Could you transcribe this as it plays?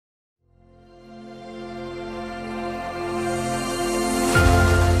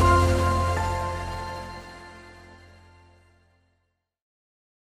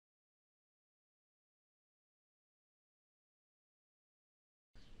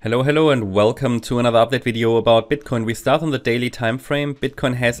Hello and welcome to another update video about Bitcoin. We start on the daily time frame.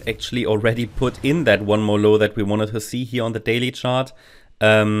 Bitcoin has actually already put in that one more low that we wanted to see here on the daily chart.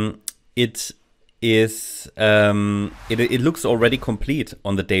 It looks already complete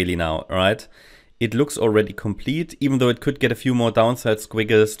on the daily now, right? It looks already complete, even though it could get a few more downside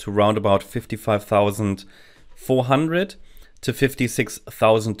squiggles to round about 55,400 to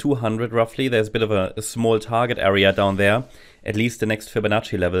 56,200 roughly. There's a bit of a small target area down there, at least the next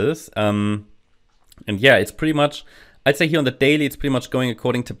Fibonacci levels. And yeah, it's pretty much, I'd say here on the daily, it's pretty much going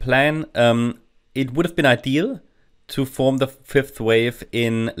according to plan. It would have been ideal to form the fifth wave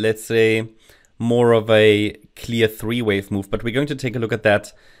in, let's say, more of a clear three-wave move, but we're going to take a look at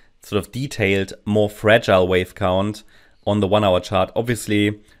that sort of detailed, more fragile wave count on the 1 hour chart.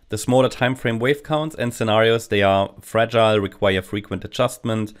 Obviously, the smaller time frame wave counts and scenarios, they are fragile, require frequent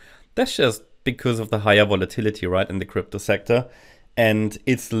adjustment. That's just because of the higher volatility, right, in the crypto sector. And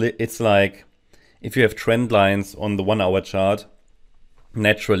it's like, if you have trend lines on the 1 hour chart,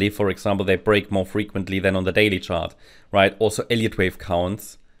 naturally, for example, they break more frequently than on the daily chart, right? Also, Elliott Wave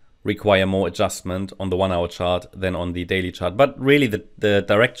counts require more adjustment on the 1 hour chart than on the daily chart. But really, the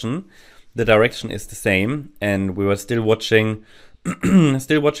direction is the same, and we were still watching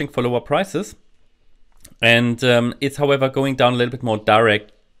for lower prices. And it's, however, going down a little bit more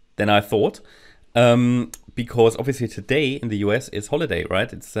direct than I thought, because obviously today in the US is holiday,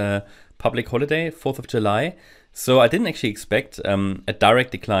 right? It's a public holiday, 4th of July. So I didn't actually expect a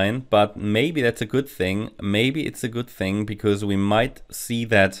direct decline, but maybe that's a good thing. Maybe it's a good thing because we might see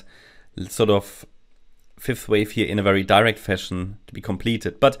that sort of fifth wave here in a very direct fashion to be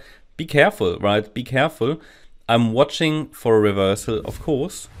completed. But be careful, right? Be careful. I'm watching for a reversal, of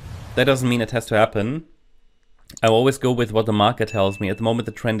course. That doesn't mean it has to happen. I always go with what the market tells me. At the moment,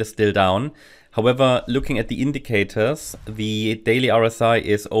 the trend is still down. However, looking at the indicators, the daily RSI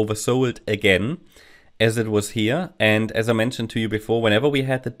is oversold again, as it was here. And as I mentioned to you before, whenever we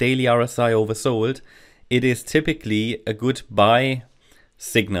had the daily RSI oversold, it is typically a good buy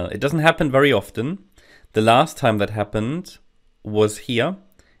signal. It doesn't happen very often. The last time that happened was here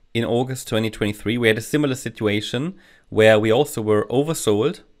in August 2023. We had a similar situation where we also were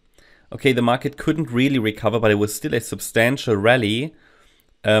oversold. Okay, the market couldn't really recover, but it was still a substantial rally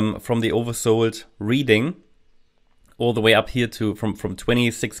from the oversold reading all the way up here to from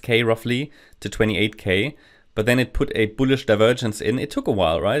 26K roughly to 28K. But then it put a bullish divergence in. It took a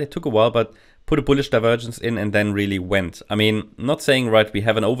while, right? It took a while, but put a bullish divergence in and then really went. I mean, not saying, right, we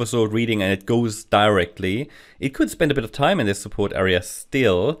have an oversold reading and it goes directly. It could spend a bit of time in this support area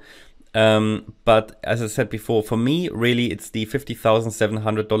still. But as I said before, for me, really, it's the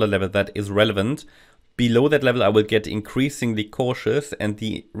 $50,700 level that is relevant. Below that level, I will get increasingly cautious and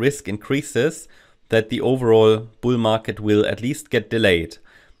the risk increases that the overall bull market will at least get delayed,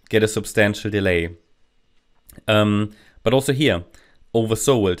 get a substantial delay. But also here,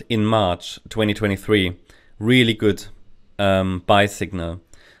 oversold in March 2023, really good buy signal.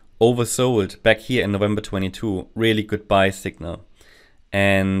 Oversold back here in November 22, really good buy signal.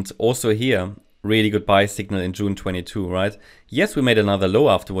 And also here, really good buy signal in June 22, right? Yes, we made another low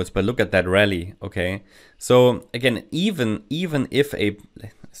afterwards, but look at that rally, okay? So again, even if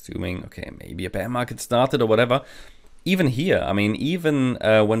assuming, okay, maybe a bear market started or whatever, even here, I mean, even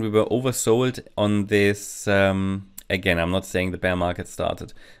when we were oversold on this, again, I'm not saying the bear market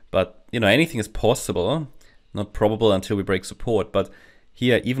started, but, you know, anything is possible, not probable until we break support. But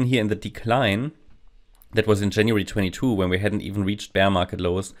here, even here in the decline, that was in January 22, when we hadn't even reached bear market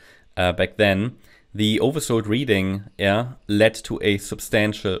lows back then, the oversold reading, yeah, led to a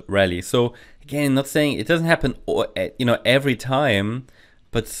substantial rally. So again, not saying it doesn't happen, you know, every time,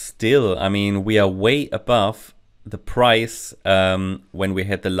 but still, I mean, we are way above the price when we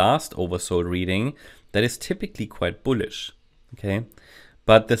had the last oversold reading. That is typically quite bullish, okay?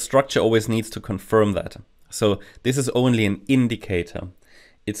 But the structure always needs to confirm that. So this is only an indicator.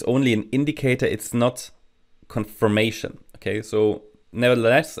 It's only an indicator, it's not confirmation, okay? So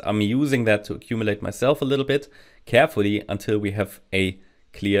nevertheless, I'm using that to accumulate myself a little bit carefully until we have a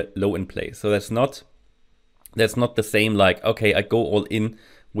clear low in place. So that's not the same like, okay, I go all in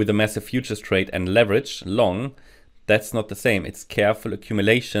with a massive futures trade and leverage long. That's not the same. It's careful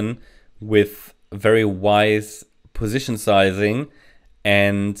accumulation with very wise position sizing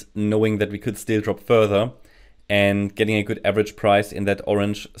and knowing that we could still drop further and getting a good average price in that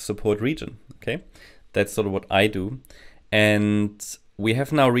orange support region, okay? That's sort of what I do. And we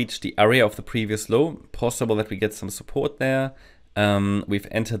have now reached the area of the previous low. Possible that we get some support there. We've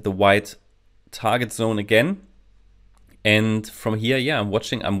entered the white target zone again. And from here, yeah, I'm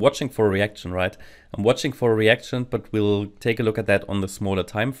watching for a reaction, right? I'm watching for a reaction, but we'll take a look at that on the smaller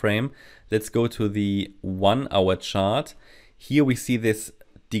time frame. Let's go to the 1 hour chart. Here we see this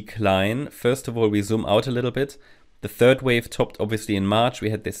decline. First of all, we zoom out a little bit. The third wave topped obviously in March. We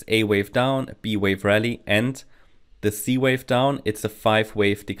had this A wave down, a B wave rally, and the C wave down. It's a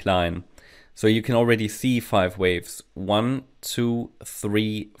 5-wave decline. So you can already see 5 waves. 1, 2,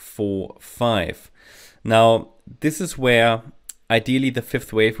 3, 4, 5. Now, this is where ideally the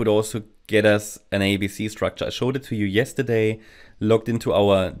 5th wave would also get us an ABC structure. I showed it to you yesterday, logged into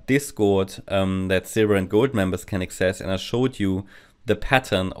our Discord that silver and gold members can access, and I showed you the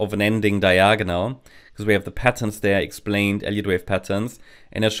pattern of an ending diagonal, because we have the patterns there explained, Elliott Wave patterns,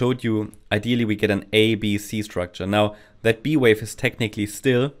 and I showed you ideally we get an ABC structure. Now, that B wave is technically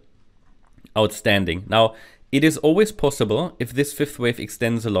still outstanding. Now, it is always possible, if this 5th wave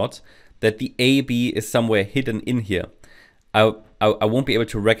extends a lot, that the AB is somewhere hidden in here. I won't be able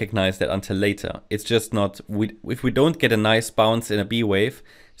to recognize that until later. It's just not, if we don't get a nice bounce in a B wave,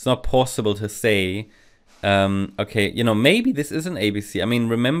 it's not possible to say, okay, you know, maybe this is an ABC. I mean,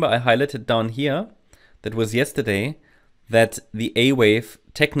 remember I highlighted down here, that was yesterday, that the A wave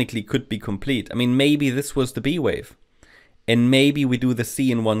technically could be complete. I mean, maybe this was the B wave. And maybe we do the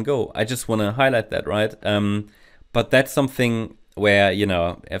C in one go. I just want to highlight that, right? But that's something where, you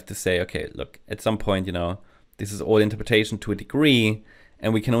know, I have to say, okay, look, at some point, you know, this is all interpretation to a degree,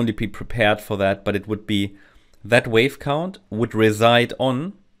 and we can only be prepared for that, but it would be, that wave count would reside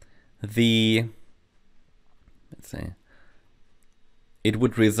on the, let's say, it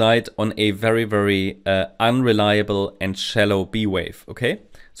would reside on a very, very unreliable and shallow B wave, okay?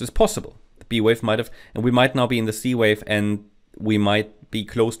 So it's possible. The B wave might have, and we might now be in the C wave, and we might be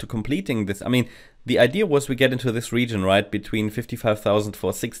close to completing this. I mean, the idea was we get into this region, right, between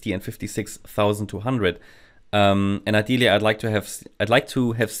 55,460 and 56,200. And ideally, I'd like to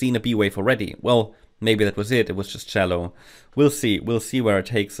have seen a B wave already. Well, maybe that was it. It was just shallow. We'll see. We'll see where it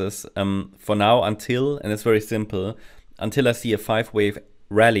takes us. For now, until, and it's very simple, until I see a 5-wave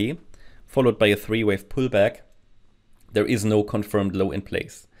rally followed by a 3-wave pullback, there is no confirmed low in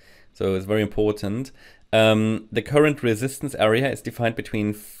place. So it's very important. The current resistance area is defined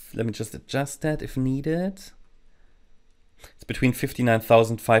between, let me just adjust that if needed. It's between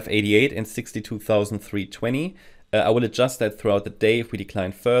 59,588 and 62,320. I will adjust that throughout the day if we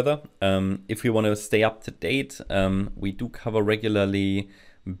decline further. If we want to stay up to date, we do cover regularly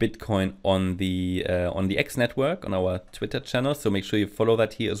Bitcoin on the X network, on our Twitter channel. So make sure you follow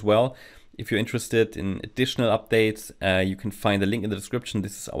that here as well. If you're interested in additional updates, you can find the link in the description.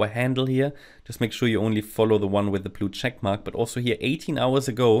 This is our handle here. Just make sure you only follow the one with the blue check mark. But also here, 18 hours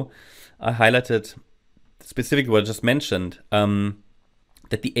ago, I highlighted specifically what I just mentioned,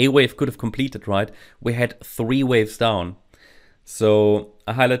 that the A wave could have completed, right? We had 3 waves down. So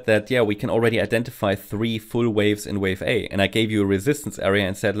I highlight that, yeah, we can already identify 3 full waves in wave A. And I gave you a resistance area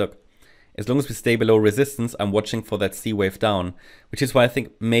and said, look, as long as we stay below resistance, I'm watching for that C wave down, which is why I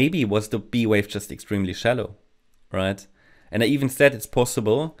think maybe was the B wave just extremely shallow, right? And I even said it's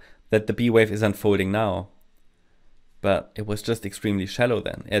possible that the B wave is unfolding now, but it was just extremely shallow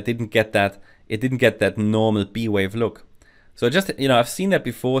then. It didn't get that normal B wave look. So just, you know, I've seen that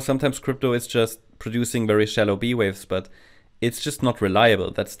before. Sometimes crypto is just producing very shallow B waves, but it's just not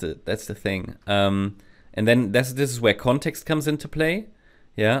reliable. That's the thing. And then this is where context comes into play.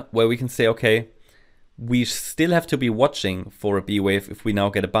 Yeah, where we can say, okay, we still have to be watching for a B wave if we now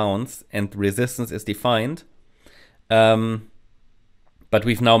get a bounce and resistance is defined. But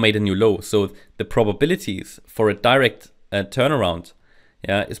we've now made a new low. So the probabilities for a direct turnaround,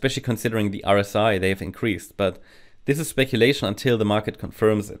 yeah, especially considering the RSI, they have increased. But this is speculation until the market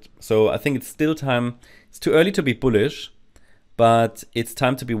confirms it. So I think it's still time. It's too early to be bullish, but it's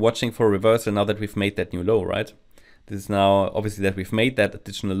time to be watching for a reversal now that we've made that new low, right? This is now, obviously, that we've made that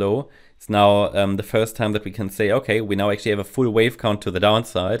additional low. It's now the first time that we can say, okay, we now actually have a full wave count to the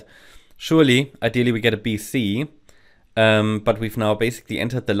downside. Surely, ideally, we get a BC, but we've now basically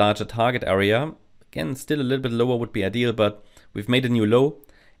entered the larger target area. Again, still a little bit lower would be ideal, but we've made a new low,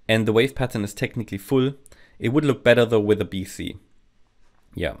 and the wave pattern is technically full. It would look better, though, with a BC.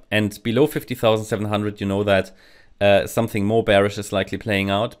 Yeah, and below 50,700, you know that something more bearish is likely playing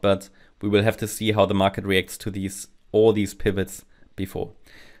out, but we will have to see how the market reacts to all these pivots before.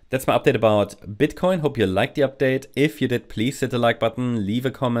 That's my update about Bitcoin. Hope you liked the update. If you did, please hit the like button, leave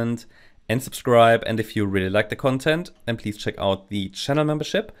a comment, and subscribe. And if you really like the content, then please check out the channel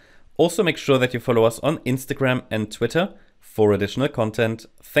membership. Also, make sure that you follow us on Instagram and Twitter for additional content.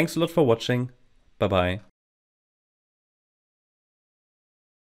 Thanks a lot for watching. Bye-bye.